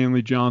on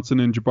Stanley Johnson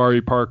and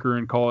Jabari Parker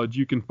in college,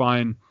 you can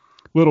find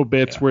little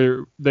bits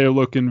where they're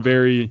looking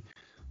very,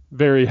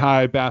 very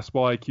high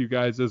basketball IQ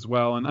guys as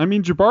well. And I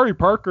mean, Jabari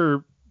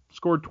Parker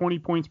scored 20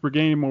 points per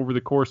game over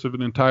the course of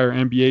an entire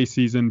NBA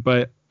season,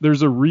 but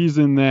there's a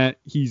reason that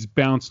he's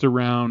bounced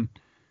around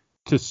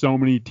to so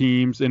many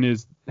teams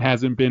and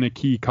hasn't been a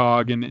key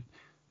cog in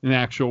an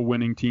actual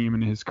winning team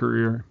in his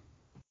career.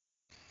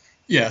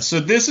 Yeah, so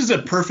this is a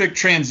perfect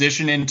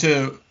transition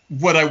into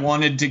what I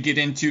wanted to get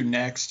into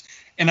next.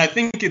 And I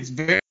think it's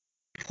very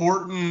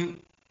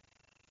important.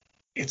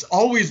 It's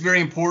always very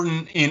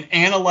important in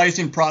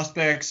analyzing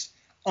prospects,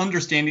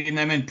 understanding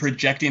them, and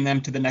projecting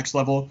them to the next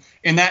level.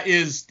 And that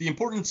is the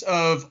importance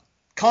of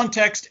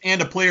context and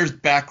a player's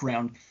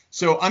background.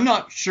 So I'm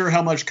not sure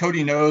how much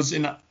Cody knows,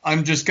 and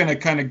I'm just going to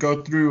kind of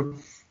go through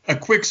a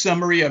quick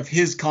summary of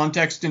his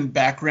context and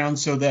background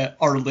so that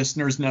our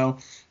listeners know.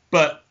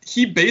 But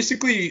he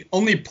basically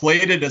only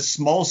played at a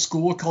small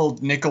school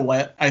called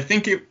Nicollet. I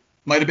think it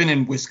might have been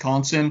in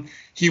Wisconsin.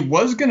 He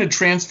was going to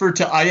transfer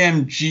to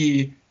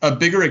IMG, a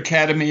bigger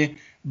academy,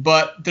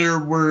 but there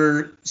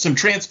were some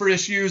transfer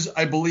issues,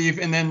 I believe,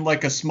 and then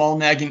like a small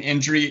nagging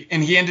injury,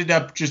 and he ended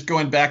up just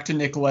going back to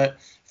Nicollet,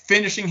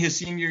 finishing his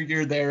senior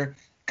year there.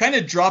 Kind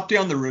of dropped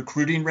down the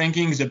recruiting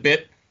rankings a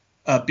bit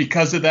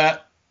because of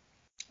that.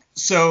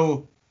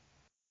 So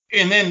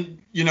And then,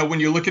 when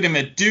you look at him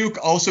at Duke,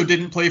 also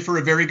didn't play for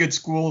a very good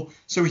school.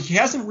 So he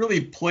hasn't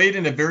really played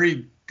in a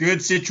very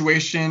good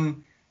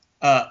situation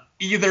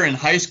either in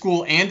high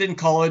school and in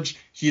college.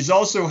 He's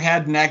also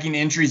had nagging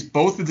injuries,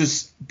 both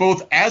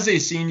as a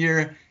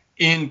senior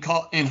in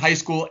high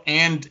school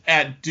and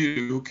at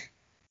Duke.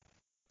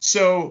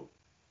 So,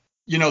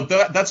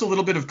 that's a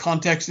little bit of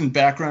context and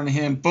background to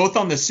him, both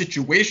on the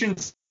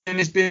situations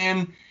he's been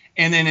in,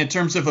 and then in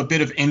terms of a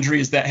bit of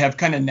injuries that have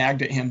kind of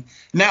nagged at him.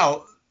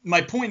 Now,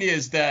 my point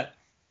is that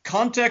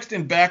context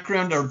and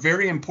background are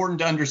very important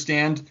to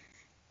understand,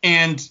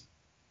 and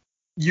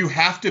you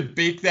have to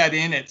bake that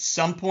in at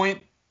some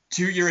point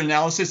to your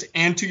analysis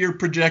and to your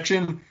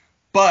projection.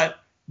 But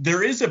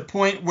there is a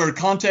point where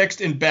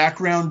context and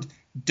background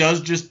does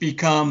just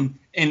become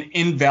an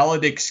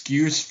invalid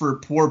excuse for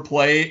poor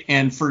play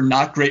and for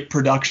not great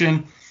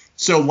production.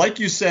 So like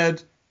you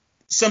said,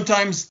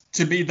 sometimes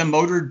to me the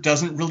motor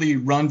doesn't really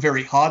run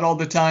very hot all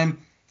the time.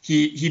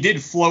 He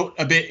did float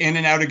a bit in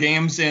and out of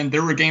games, and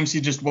there were games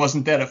he just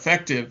wasn't that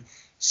effective.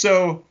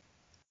 So,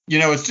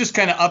 it's just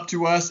kind of up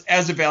to us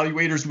as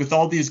evaluators with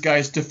all these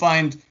guys to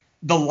find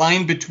the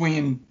line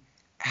between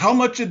how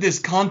much of this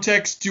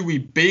context do we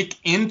bake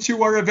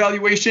into our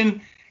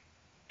evaluation,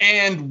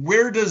 and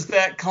where does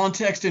that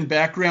context and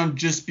background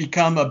just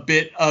become a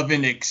bit of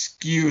an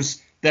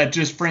excuse that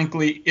just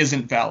frankly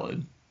isn't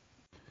valid.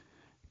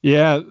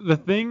 Yeah, the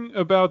thing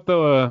about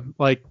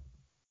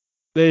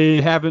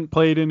they haven't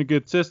played in a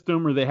good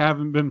system, or they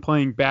haven't been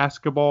playing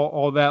basketball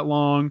all that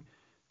long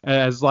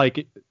as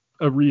like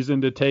a reason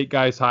to take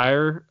guys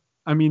higher.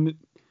 I mean,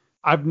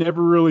 I've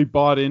never really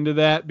bought into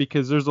that,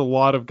 because there's a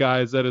lot of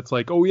guys that it's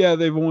like, oh yeah,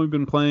 they've only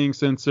been playing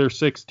since they're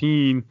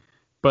 16,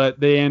 but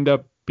they end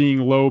up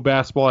being low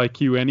basketball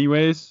IQ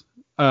anyways.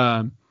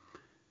 And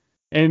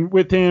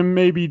with him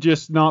maybe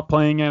just not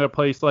playing at a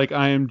place like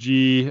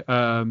IMG,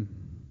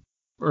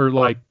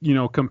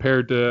 or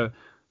compared to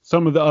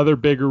some of the other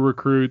bigger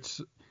recruits,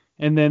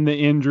 and then the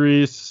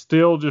injuries,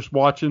 still just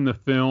watching the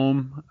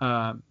film.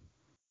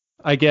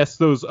 I guess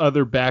those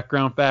other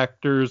background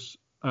factors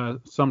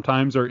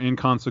sometimes are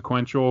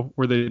inconsequential,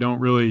 where they don't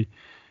really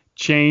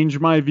change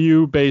my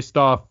view based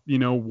off,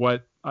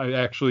 what I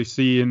actually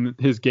see in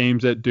his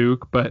games at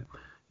Duke. But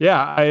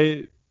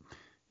yeah,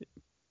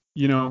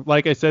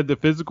 like I said, the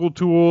physical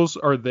tools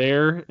are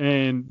there,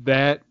 and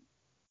that,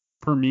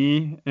 for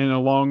me, and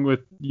along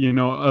with,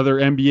 other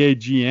NBA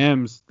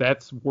GMs,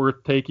 that's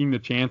worth taking the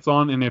chance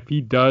on. And if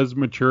he does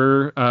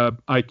mature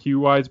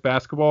IQ-wise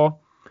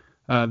basketball,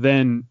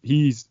 then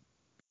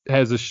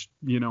has a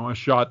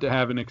shot to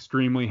have an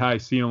extremely high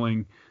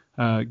ceiling,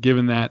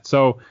 given that.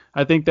 So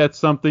I think that's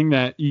something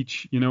that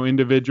each,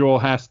 individual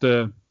has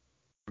to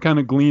kind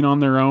of glean on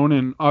their own.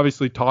 And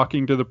obviously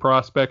talking to the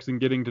prospects and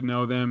getting to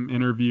know them,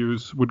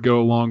 interviews would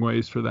go a long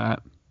ways for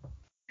that.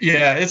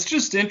 Yeah, it's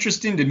just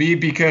interesting to me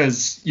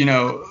because,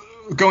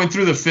 going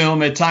through the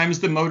film, at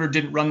times the motor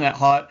didn't run that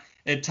hot.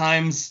 At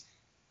times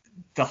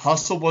the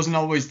hustle wasn't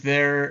always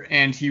there,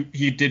 and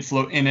he did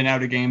float in and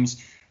out of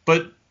games.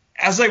 But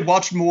as I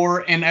watched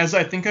more, and as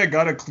I think I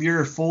got a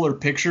clearer, fuller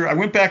picture, I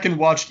went back and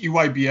watched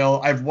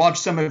EYBL. I've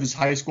watched some of his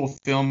high school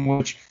film,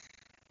 which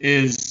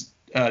is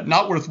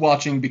not worth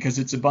watching because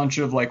it's a bunch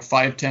of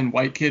 5'10"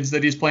 white kids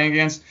that he's playing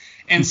against.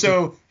 And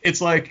so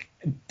it's like,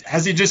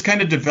 has he just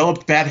kind of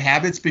developed bad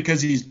habits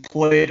because he's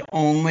played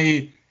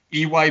only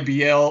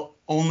EYBL,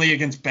 only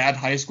against bad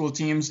high school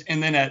teams,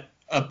 and then at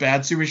a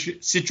bad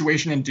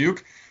situation in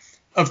Duke?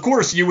 Of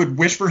course, you would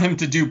wish for him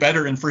to do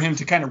better and for him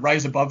to kind of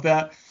rise above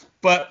that.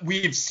 But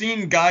we've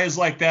seen guys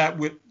like that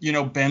with,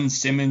 Ben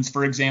Simmons,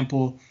 for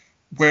example,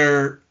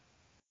 where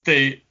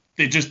they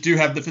just do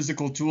have the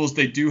physical tools,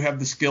 they do have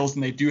the skills,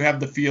 and they do have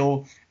the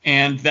feel,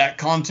 and that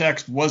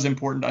context was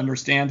important to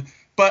understand.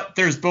 But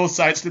there's both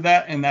sides to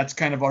that, and that's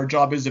kind of our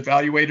job as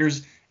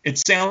evaluators. It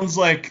sounds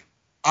like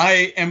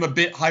I am a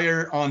bit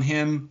higher on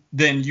him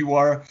than you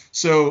are.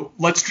 So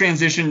let's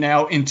transition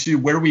now into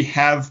where we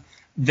have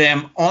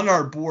them on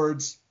our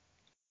boards.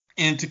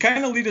 And to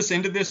kind of lead us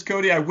into this,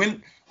 Cody, I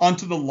went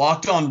onto the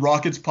Locked On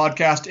Rockets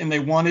podcast, and they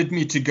wanted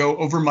me to go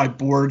over my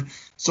board.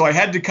 So I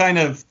had to kind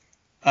of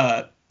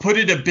put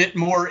it a bit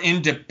more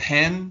into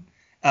pen,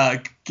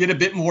 get a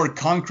bit more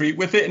concrete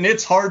with it. And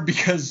it's hard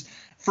because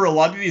for a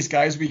lot of these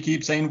guys, we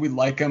keep saying we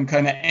like them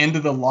kind of end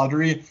of the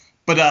lottery.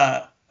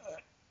 But,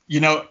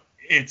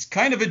 it's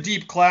kind of a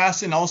deep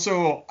class. And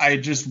also, I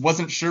just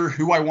wasn't sure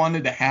who I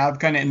wanted to have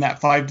kind of in that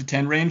 5 to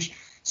 10 range.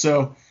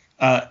 So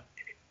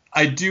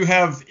I do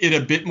have it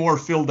a bit more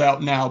filled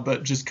out now,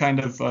 but just kind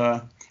of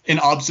an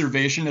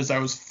observation as I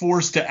was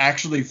forced to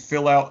actually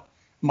fill out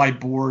my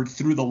board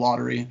through the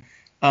lottery.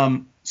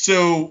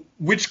 So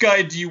which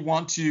guy do you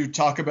want to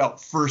talk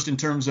about first in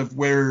terms of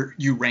where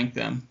you rank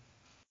them?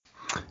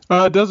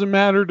 It doesn't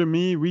matter to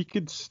me. We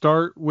could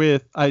start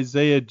with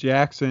Isaiah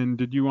Jackson.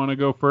 Did you want to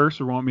go first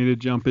or want me to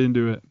jump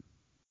into it?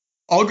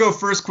 I'll go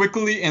first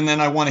quickly, and then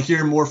I want to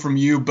hear more from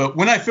you. But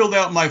when I filled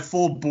out my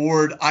full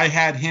board, I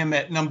had him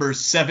at number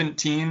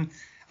 17.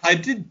 I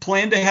did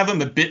plan to have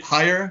him a bit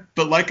higher,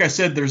 but like I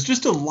said, there's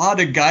just a lot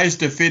of guys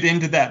to fit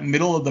into that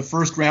middle of the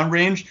first round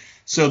range.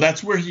 So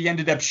that's where he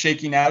ended up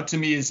shaking out to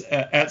me, is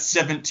at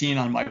 17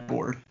 on my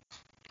board.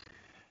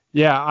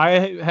 Yeah,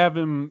 I have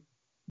him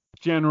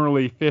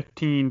generally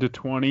 15 to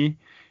 20.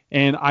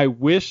 And I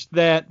wish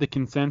that the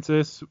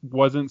consensus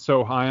wasn't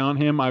so high on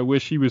him. I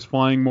wish he was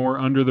flying more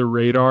under the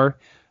radar.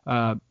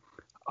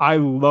 I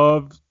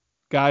love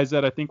guys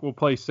that I think will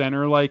play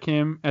center like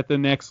him at the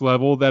next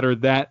level, that are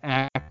that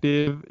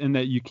active and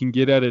that you can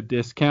get at a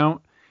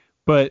discount.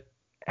 But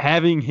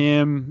having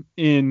him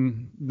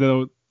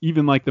in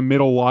even like the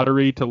middle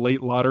lottery to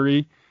late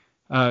lottery,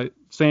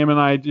 Sam and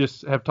I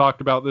just have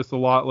talked about this a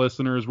lot,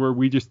 listeners, where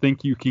we just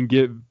think you can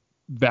get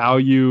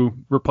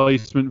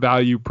replacement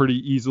value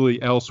pretty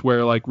easily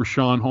elsewhere, like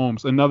Rashawn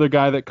Holmes. Another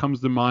guy that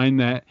comes to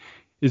mind that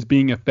is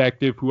being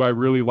effective, who I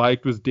really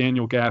liked, was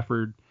Daniel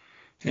Gafford.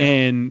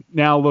 And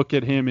now look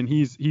at him, and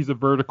he's a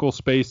vertical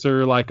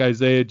spacer like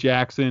Isaiah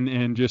Jackson,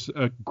 and just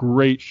a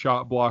great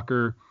shot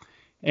blocker.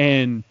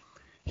 And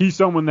he's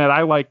someone that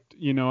I liked,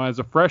 as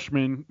a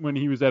freshman when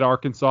he was at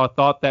Arkansas.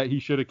 Thought that he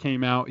should have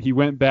came out. He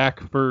went back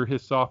for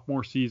his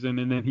sophomore season,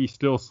 and then he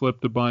still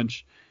slipped a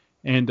bunch.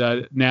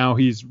 And now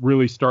he's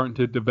really starting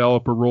to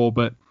develop a role.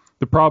 But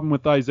the problem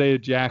with Isaiah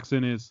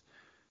Jackson is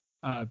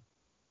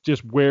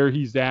just where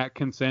he's at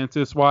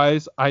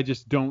consensus-wise. I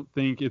just don't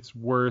think it's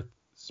worth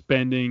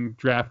spending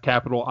draft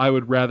capital. I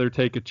would rather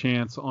take a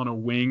chance on a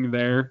wing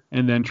there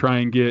and then try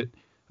and get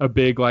a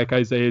big like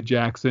Isaiah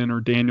Jackson or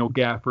Daniel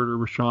Gafford or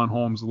Rashawn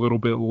Holmes a little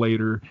bit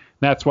later.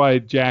 That's why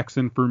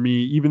Jackson, for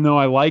me, even though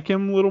I like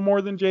him a little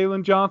more than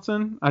Jalen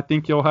Johnson, I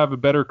think he'll have a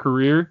better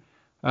career.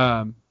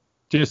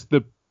 Just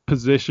the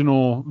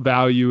positional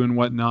value and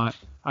whatnot,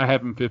 I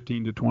have him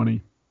 15 to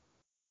 20.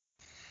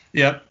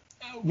 Yep.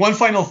 One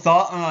final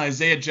thought on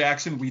Isaiah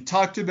Jackson. We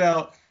talked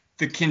about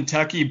the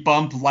Kentucky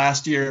bump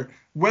last year,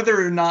 whether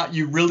or not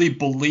you really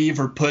believe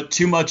or put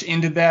too much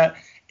into that.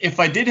 If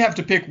I did have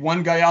to pick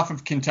one guy off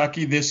of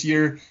Kentucky this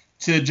year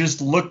to just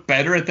look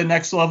better at the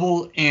next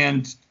level,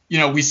 and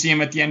we see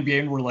him at the NBA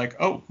and we're like,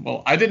 oh,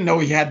 well, I didn't know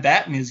he had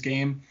that in his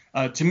game.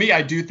 To me,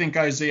 I do think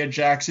Isaiah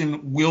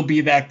Jackson will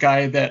be that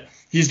guy that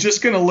he's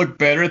just going to look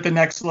better at the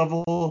next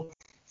level.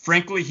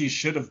 Frankly, he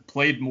should have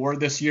played more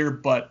this year,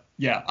 but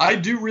yeah, I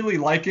do really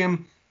like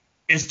him.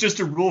 It's just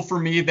a rule for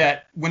me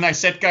that when I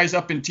set guys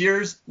up in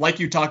tiers, like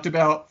you talked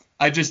about,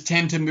 I just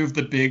tend to move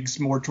the bigs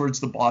more towards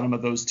the bottom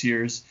of those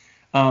tiers.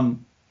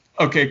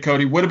 Okay,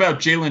 Cody, what about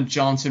Jalen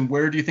Johnson?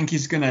 Where do you think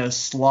he's going to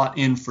slot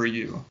in for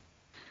you?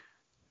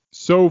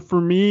 So for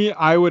me,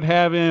 I would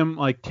have him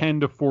like 10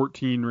 to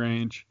 14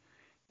 range.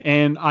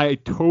 And I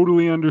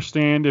totally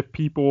understand if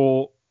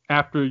people,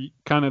 after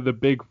kind of the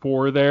big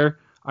four there,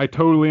 I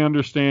totally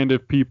understand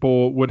if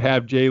people would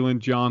have Jalen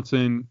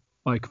Johnson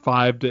like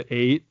 5 to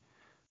 8.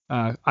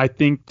 I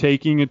think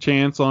taking a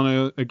chance on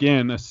a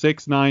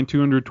 6'9",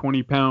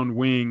 220-pound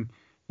wing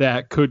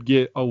that could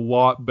get a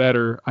lot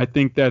better, I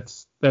think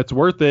that's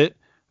worth it.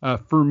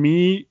 For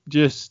me,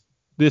 just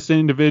this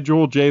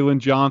individual, Jalen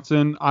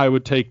Johnson, I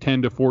would take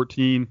 10 to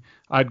 14.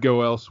 I'd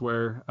go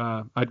elsewhere.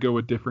 I'd go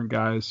with different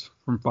guys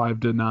from 5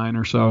 to 9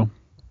 or so.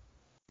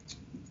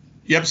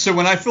 Yep. So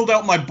when I filled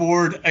out my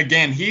board,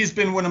 again, he's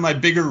been one of my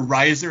bigger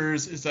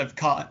risers as I've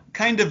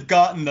kind of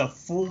gotten the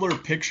fuller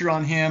picture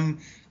on him,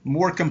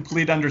 more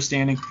complete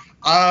understanding.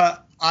 I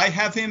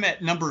have him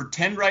at number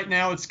 10 right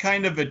now. It's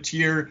kind of a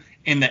tier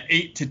in the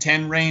 8 to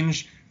 10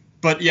 range.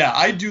 But yeah,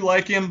 I do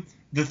like him.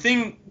 The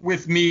thing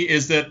with me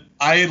is that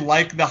I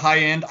like the high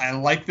end. I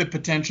like the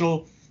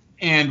potential.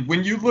 And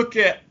when you look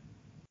at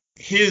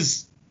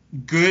his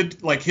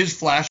good, like his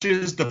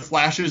flashes, the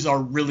flashes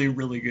are really,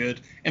 really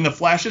good. And the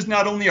flashes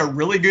not only are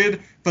really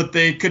good, but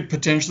they could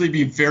potentially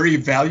be very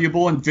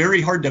valuable and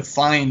very hard to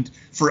find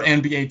for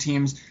NBA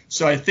teams.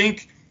 So I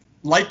think,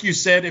 like you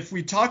said, if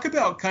we talk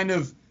about kind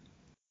of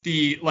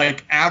the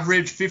like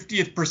average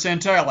 50th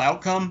percentile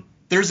outcome,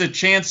 there's a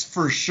chance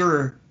for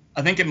sure.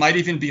 I think it might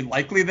even be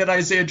likely that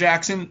Isaiah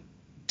Jackson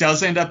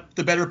does end up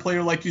the better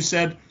player, like you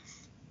said.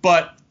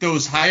 But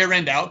those higher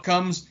end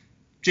outcomes,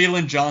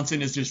 Jalen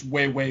Johnson is just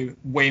way, way,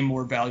 way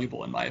more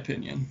valuable in my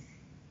opinion.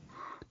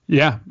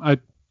 Yeah, I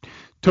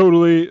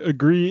totally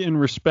agree and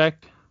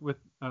respect with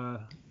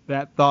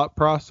that thought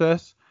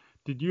process.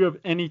 Did you have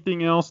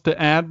anything else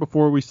to add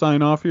before we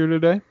sign off here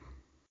today?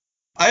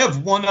 I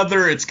have one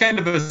other, it's kind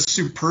of a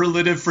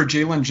superlative for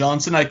Jalen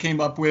Johnson I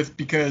came up with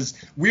because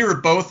we were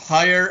both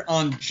higher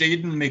on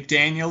Jaden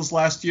McDaniels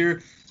last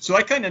year. So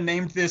I kind of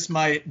named this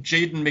my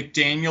Jaden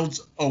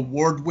McDaniels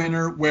award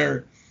winner,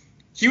 where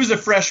he was a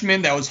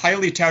freshman that was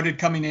highly touted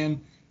coming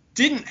in,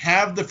 didn't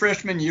have the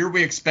freshman year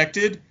we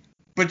expected,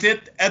 but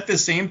at the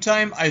same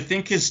time, I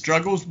think his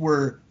struggles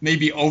were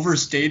maybe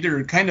overstated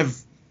or kind of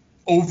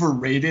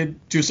overrated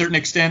to a certain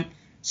extent.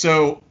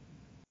 So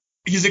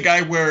he's a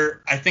guy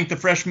where I think the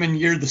freshman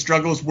year, the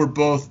struggles were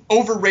both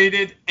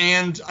overrated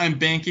and I'm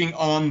banking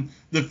on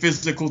the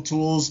physical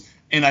tools.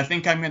 And I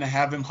think I'm going to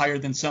have him higher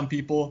than some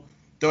people,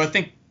 though I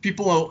think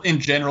people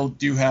in general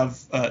do have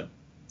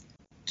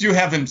do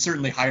have him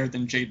certainly higher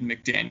than Jaden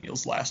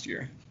McDaniels last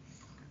year.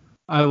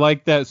 I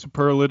like that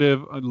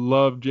superlative. I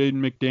love Jaden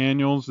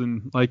McDaniels,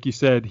 and like you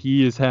said,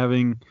 he is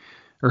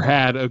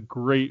had a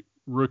great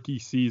rookie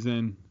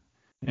season,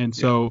 and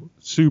so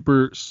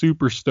super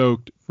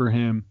stoked for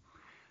him.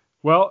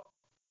 Well,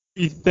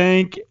 we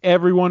thank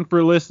everyone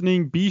for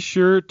listening. Be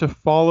sure to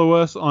follow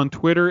us on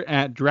Twitter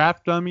at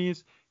Draft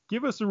Dummies.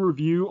 Give us a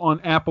review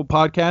on Apple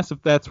Podcasts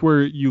if that's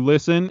where you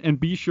listen, and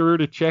be sure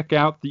to check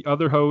out the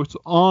other hosts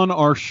on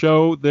our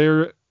show.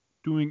 They're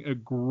doing a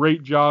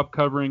great job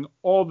covering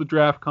all the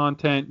draft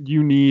content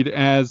you need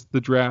as the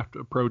draft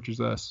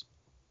approaches us.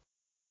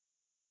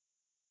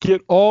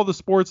 Get all the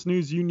sports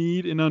news you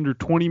need in under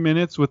 20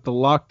 minutes with the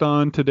Locked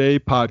On Today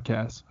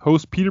podcast.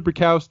 Host Peter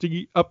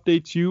Bukowski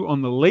updates you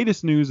on the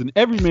latest news in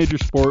every major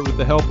sport with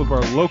the help of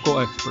our local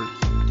experts.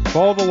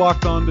 Follow the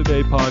Locked On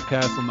Today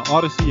podcast on the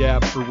Odyssey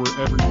app or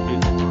wherever you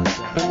get your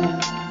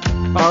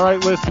podcasts. All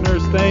right,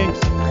 listeners, thanks.